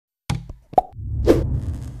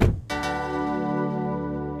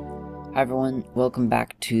Hi everyone, welcome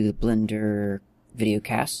back to the Blender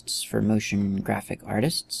videocasts for motion graphic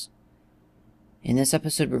artists. In this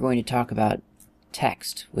episode we're going to talk about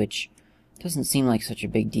text, which doesn't seem like such a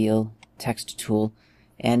big deal, text tool,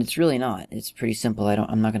 and it's really not. It's pretty simple.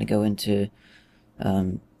 I'm not going to go into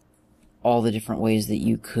all the different ways that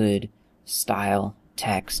you could style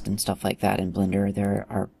text and stuff like that in Blender. There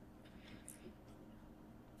are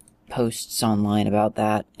posts online about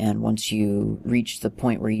that, and once you reach the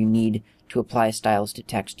point where you need to apply styles to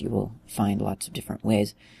text, you will find lots of different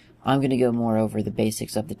ways. I'm going to go more over the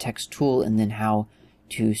basics of the text tool and then how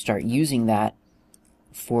to start using that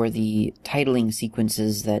for the titling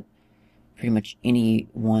sequences that pretty much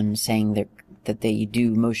anyone saying that they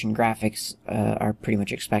do motion graphics are pretty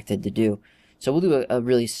much expected to do. So we'll do a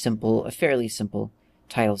fairly simple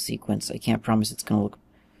title sequence. I can't promise it's going to look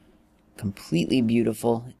completely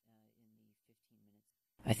beautiful.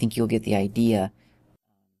 I think you'll get the idea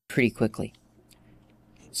pretty quickly.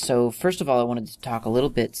 So first of all, I wanted to talk a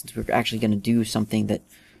little bit, since we're actually going to do something that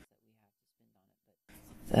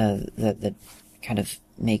that kind of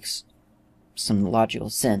makes some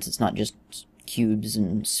logical sense. It's not just cubes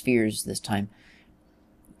and spheres this time.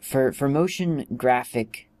 For motion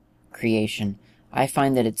graphic creation, I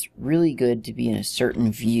find that it's really good to be in a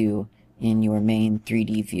certain view in your main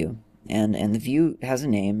 3D view. And the view has a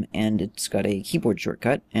name, and it's got a keyboard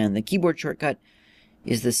shortcut, and the keyboard shortcut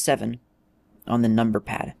is the 7 on the number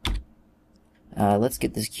pad. Let's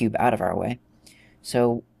get this cube out of our way.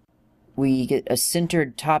 So we get a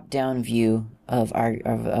centered top-down view of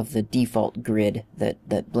the default grid that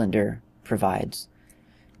Blender provides.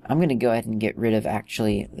 I'm going to go ahead and get rid of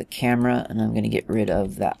actually the camera, and I'm going to get rid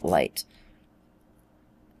of that light.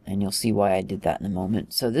 And you'll see why I did that in a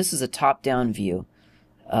moment. So this is a top-down view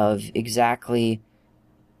of exactly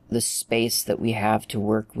the space that we have to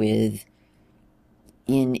work with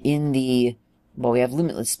in the, well, we have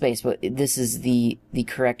limitless space, but this is the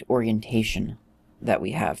correct orientation that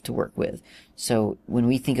we have to work with. So when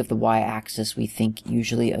we think of the y-axis, we think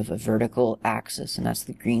usually of a vertical axis, and that's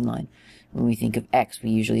the green line. When we think of x,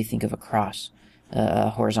 we usually think of a cross, a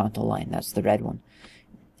horizontal line. That's the red one.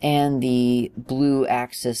 And the blue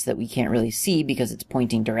axis that we can't really see because it's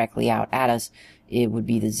pointing directly out at us, it would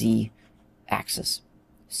be the z-axis.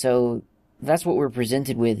 So that's what we're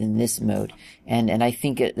presented with in this mode. And I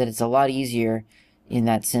think that it's a lot easier in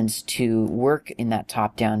that sense to work in that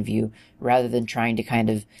top-down view rather than trying to kind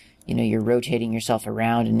of, you're rotating yourself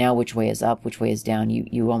around, and now which way is up, which way is down.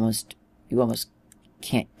 You almost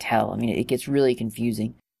can't tell. I mean, it gets really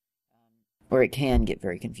confusing, or it can get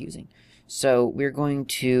very confusing. So we're going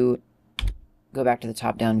to go back to the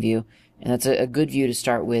top-down view, and that's a good view to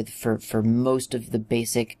start with for most of the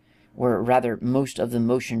basic, or rather most of the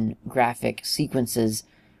motion graphic sequences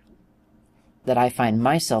that I find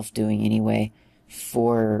myself doing anyway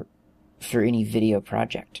for any video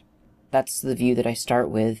project. That's the view that I start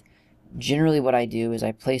with. Generally what I do is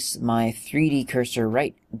I place my 3D cursor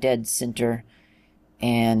right dead center,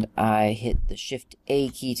 and I hit the Shift A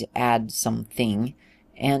key to add something,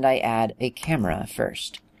 and I add a camera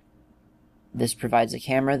first. This provides a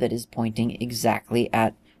camera that is pointing exactly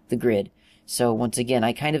at the grid. So once again,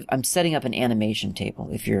 I'm setting up an animation table.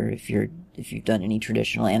 If you've done any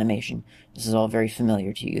traditional animation, this is all very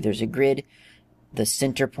familiar to you. There's a grid. The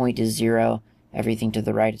center point is 0. Everything to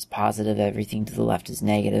the right is positive. Everything to the left is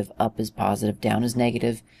negative. Up is positive. Down is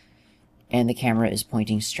negative. And the camera is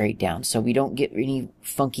pointing straight down. So we don't get any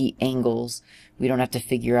funky angles. We don't have to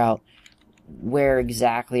figure out where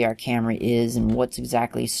exactly our camera is and what's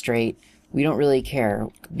exactly straight. We don't really care,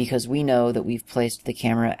 because we know that we've placed the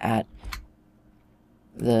camera at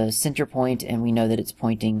the center point, and we know that it's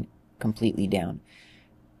pointing completely down.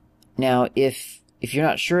 Now, if you're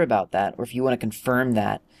not sure about that, or if you want to confirm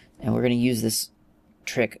that, and we're going to use this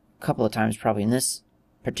trick a couple of times probably in this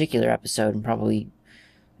particular episode, and probably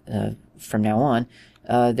from now on,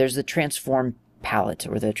 there's the transform palette,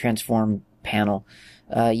 or the transform panel.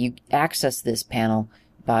 You access this panel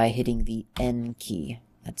by hitting the N key.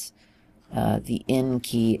 That's the N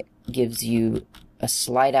key gives you a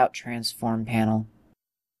slide out transform panel,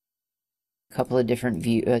 a couple of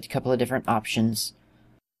different options,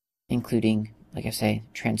 including, like I say,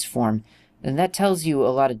 transform. And that tells you a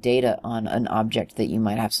lot of data on an object that you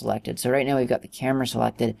might have selected. So right now we've got the camera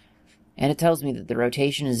selected, and it tells me that the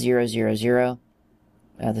rotation is 0, 0, 0,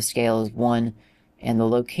 the scale is 1, and the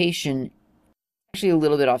location actually a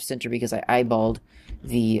little bit off center because I eyeballed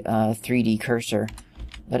the 3D cursor.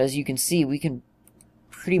 But as you can see, we can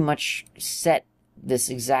pretty much set this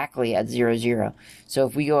exactly at 0, 0. So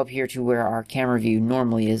if we go up here to where our camera view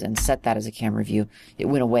normally is and set that as a camera view, it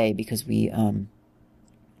went away because we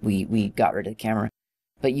we got rid of the camera.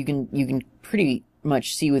 But you can pretty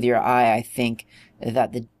much see with your eye, I think,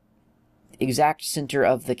 that the exact center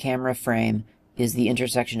of the camera frame is the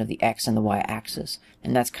intersection of the X and the Y axis.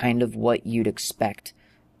 And that's kind of what you'd expect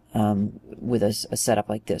with a setup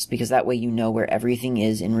like this, because that way you know where everything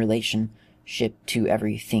is in relationship to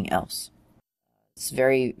everything else. It's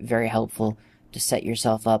very, very helpful to set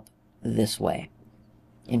yourself up this way.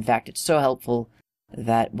 In fact, it's so helpful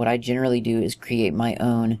that what I generally do is create my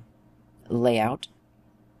own layout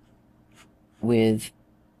with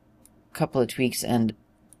a couple of tweaks, and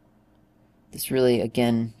this really,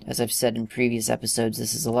 again, as I've said in previous episodes,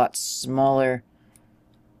 this is a lot smaller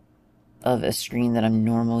of a screen that I'm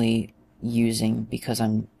normally using because I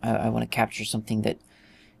want to capture something that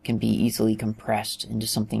can be easily compressed into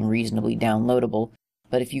something reasonably downloadable.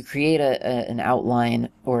 But if you create an outline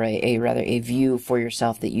or a view for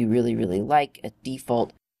yourself that you really, really like, a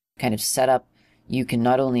default kind of setup, you can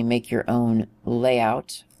not only make your own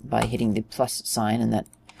layout by hitting the plus sign, and that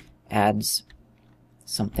adds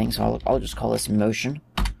something. So I'll just call this motion.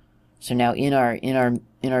 So now in our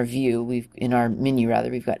view, in our menu rather,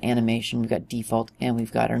 we've got animation, we've got default, and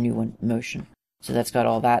we've got our new one, motion. So that's got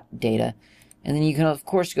all that data. And then you can of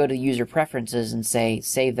course go to user preferences and say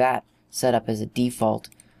save that setup as a default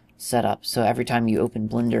setup. So every time you open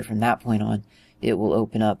Blender from that point on, it will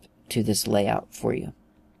open up to this layout for you.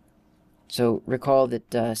 So recall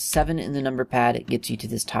that 7 in the number pad, it gets you to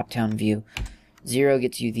this top-down view. 0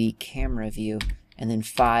 gets you the camera view, and then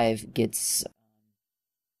 5 gets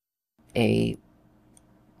a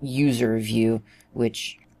user view,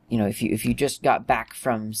 which, you know, if you just got back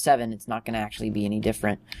from 7, it's not going to actually be any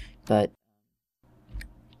different, but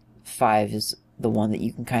 5 is the one that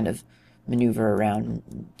you can kind of maneuver around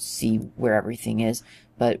and see where everything is.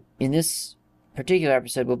 But in this particular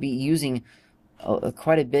episode, we'll be using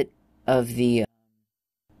quite a bit of these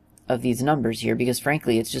numbers here, because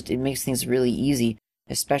frankly it makes things really easy,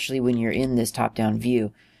 especially when you're in this top-down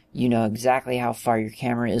view. You know exactly how far your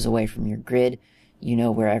camera is away from your grid. You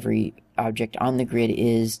know where every object on the grid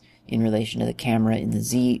is in relation to the camera in the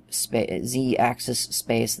z-axis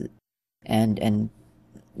space, and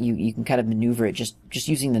you can kind of maneuver it just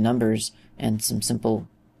using the numbers and some simple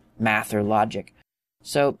math or logic.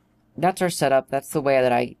 So that's our setup. That's the way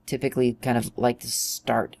that I typically kind of like to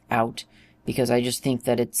start out, because I just think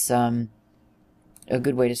that it's a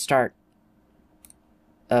good way to start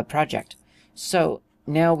a project. So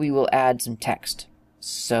now we will add some text.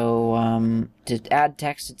 So to add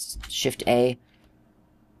text, it's Shift A,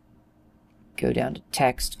 go down to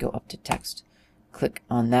text, go up to text, click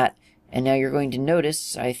on that, and now you're going to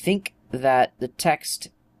notice, I think, that the text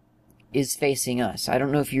is facing us. I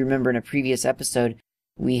don't know if you remember in a previous episode,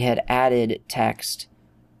 we had added text,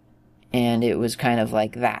 and it was kind of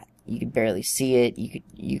like that. You could barely see it.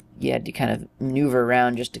 You had to kind of maneuver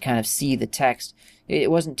around just to kind of see the text.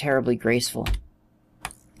 It wasn't terribly graceful.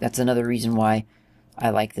 That's another reason why I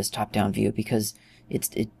like this top-down view, because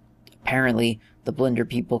it apparently the Blender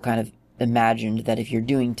people kind of imagined that if you're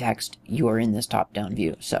doing text, you are in this top-down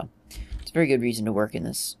view. So it's a very good reason to work in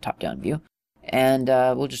this top-down view. And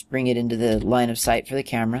we'll just bring it into the line of sight for the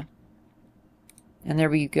camera. And there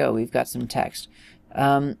we go. We've got some text.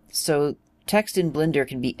 So text in Blender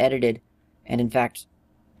can be edited, and in fact,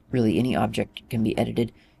 really any object can be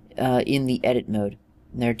edited in the edit mode.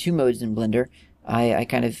 And there are 2 modes in Blender. I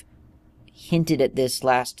kind of hinted at this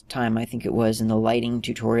last time, I think it was in the lighting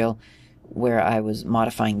tutorial, where I was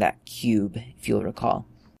modifying that cube, if you'll recall.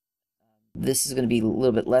 This is going to be a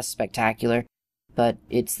little bit less spectacular, but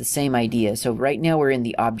it's the same idea. So right now we're in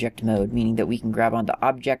the object mode, meaning that we can grab onto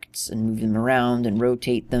objects and move them around and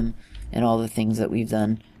rotate them and all the things that we've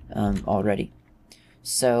done already.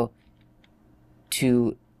 So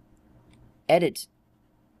to edit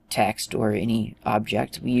text or any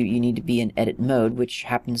object, you need to be in edit mode, which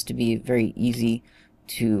happens to be very easy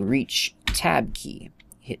to reach tab key.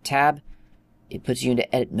 Hit tab, it puts you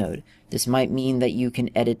into edit mode. This might mean that you can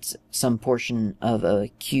edit some portion of a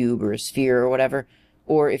cube or a sphere or whatever,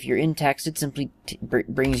 or if you're in text, it simply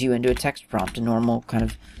brings you into a text prompt, a normal kind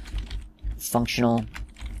of functional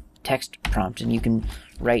text prompt, and you can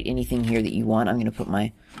write anything here that you want. I'm going to put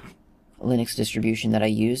my Linux distribution that I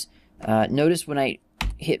use. Notice when I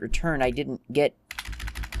hit return, I didn't get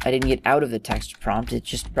out of the text prompt. It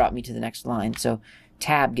just brought me to the next line. So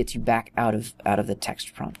tab gets you back out of the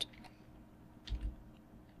text prompt.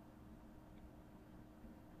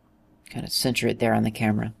 Kind of center it there on the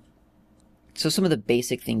camera. So some of the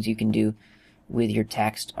basic things you can do with your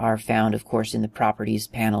text are found, of course, in the properties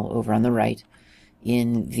panel over on the right,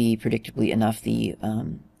 in the, predictably enough, the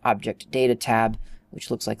object data tab,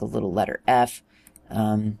 which looks like a little letter F.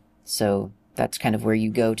 So that's kind of where you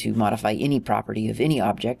go to modify any property of any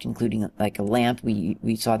object, including like a lamp.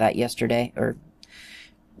 We saw that yesterday, or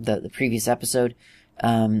the previous episode.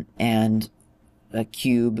 And a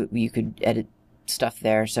cube, you could edit stuff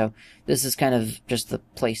there. So this is kind of just the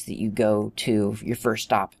place that you go to, your first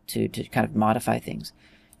stop, to kind of modify things.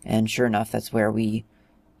 And sure enough, that's where we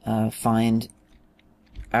find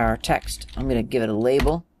our text. I'm going to give it a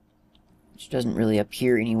label, which doesn't really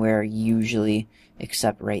appear anywhere usually,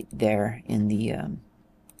 except right there in the,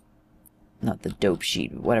 not the dope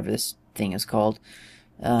sheet, but whatever this thing is called.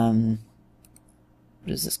 What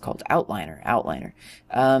is this called? Outliner.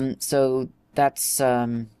 So that's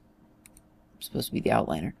supposed to be the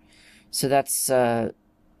outliner. So that's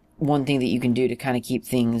one thing that you can do to kind of keep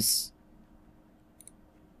things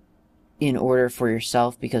in order for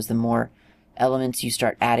yourself, because the more elements you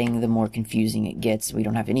start adding, the more confusing it gets. We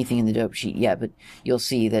don't have anything in the dope sheet yet, but you'll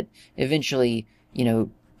see that eventually, you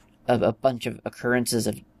know, a bunch of occurrences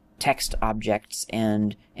of text objects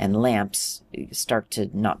and lamps start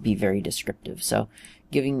to not be very descriptive. So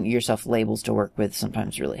giving yourself labels to work with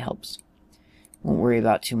sometimes really helps. Won't worry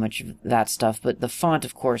about too much of that stuff, but the font,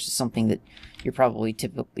 of course, is something that you're probably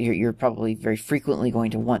very frequently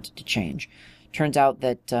going to want to change. Turns out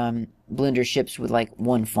that Blender ships with like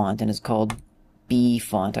one font, and it's called B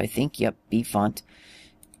font, I think. Yep, B font.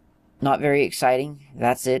 Not very exciting.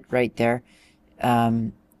 That's it right there.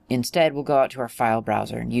 Instead, we'll go out to our file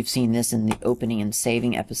browser, and you've seen this in the opening and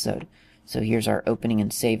saving episode. So here's our opening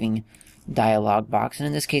and saving dialog box, and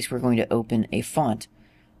in this case, we're going to open a font.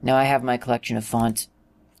 Now I have my collection of fonts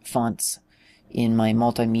in my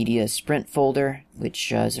multimedia sprint folder,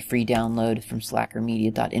 which is a free download from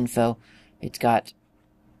Slackermedia.info. It's got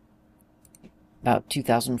about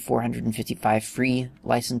 2,455 free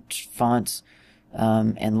licensed fonts,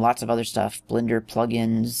 and lots of other stuff. Blender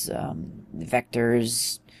plugins,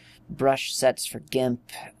 vectors, brush sets for GIMP,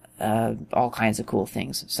 all kinds of cool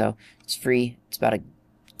things. So it's free. It's about a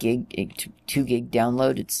 2 gig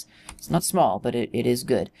download. It's not small, but it is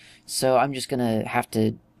good. So I'm just gonna have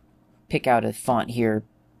to pick out a font here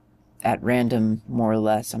at random, more or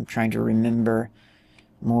less. I'm trying to remember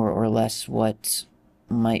more or less what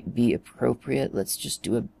might be appropriate. Let's just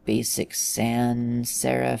do a basic sans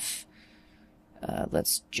serif.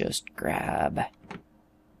 Let's just grab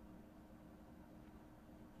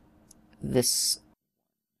this.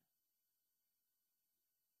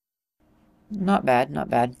 Not bad, not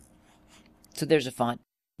bad. So there's a font.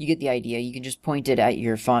 You get the idea. You can just point it at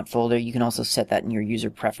your font folder. You can also set that in your user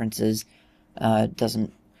preferences.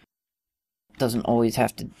 Doesn't always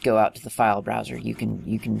have to go out to the file browser. You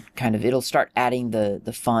can kind of, it'll start adding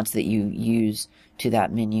the fonts that you use to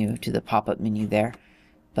that menu, to the pop-up menu there.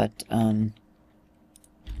 But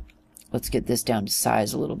let's get this down to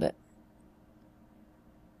size a little bit.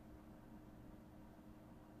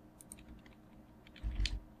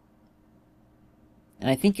 And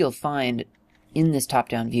I think you'll find in this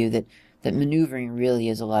top-down view that maneuvering really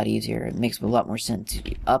is a lot easier. It makes a lot more sense.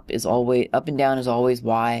 Up and down is always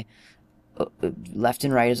Y. Left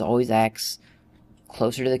and right is always X.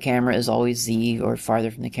 Closer to the camera is always Z, or farther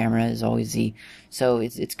from the camera is always Z. So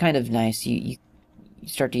it's kind of nice. You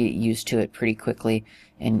start to get used to it pretty quickly,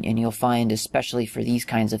 and you'll find, especially for these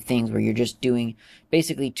kinds of things where you're just doing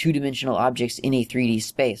basically two-dimensional objects in a 3D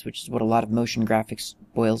space, which is what a lot of motion graphics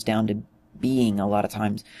boils down to being a lot of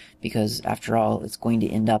times, because after all, it's going to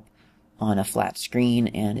end up on a flat screen,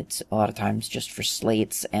 and it's a lot of times just for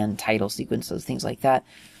slates and title sequences, things like that.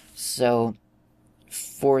 So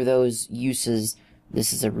for those uses,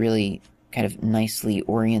 this is a really kind of nicely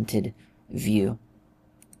oriented view.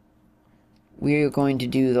 We're going to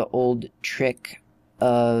do the old trick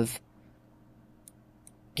of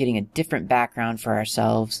getting a different background for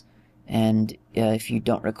ourselves, and if you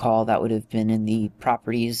don't recall, that would have been in the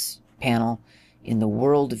properties panel in the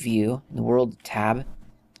world view, in the world tab,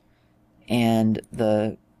 and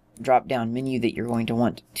the drop-down menu that you're going to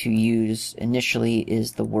want to use initially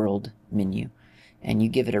is the world menu, and you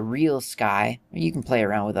give it a real sky. You can play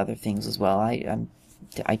around with other things as well.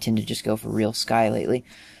 I tend to just go for real sky lately.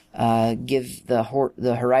 Give the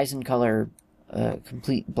horizon color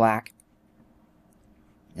complete black,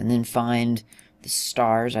 and then find the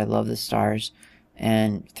stars. I love the stars,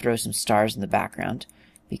 and throw some stars in the background,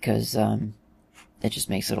 because it just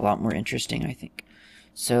makes it a lot more interesting, I think.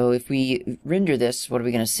 So if we render this, what are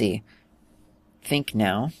we going to see? Think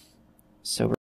now. So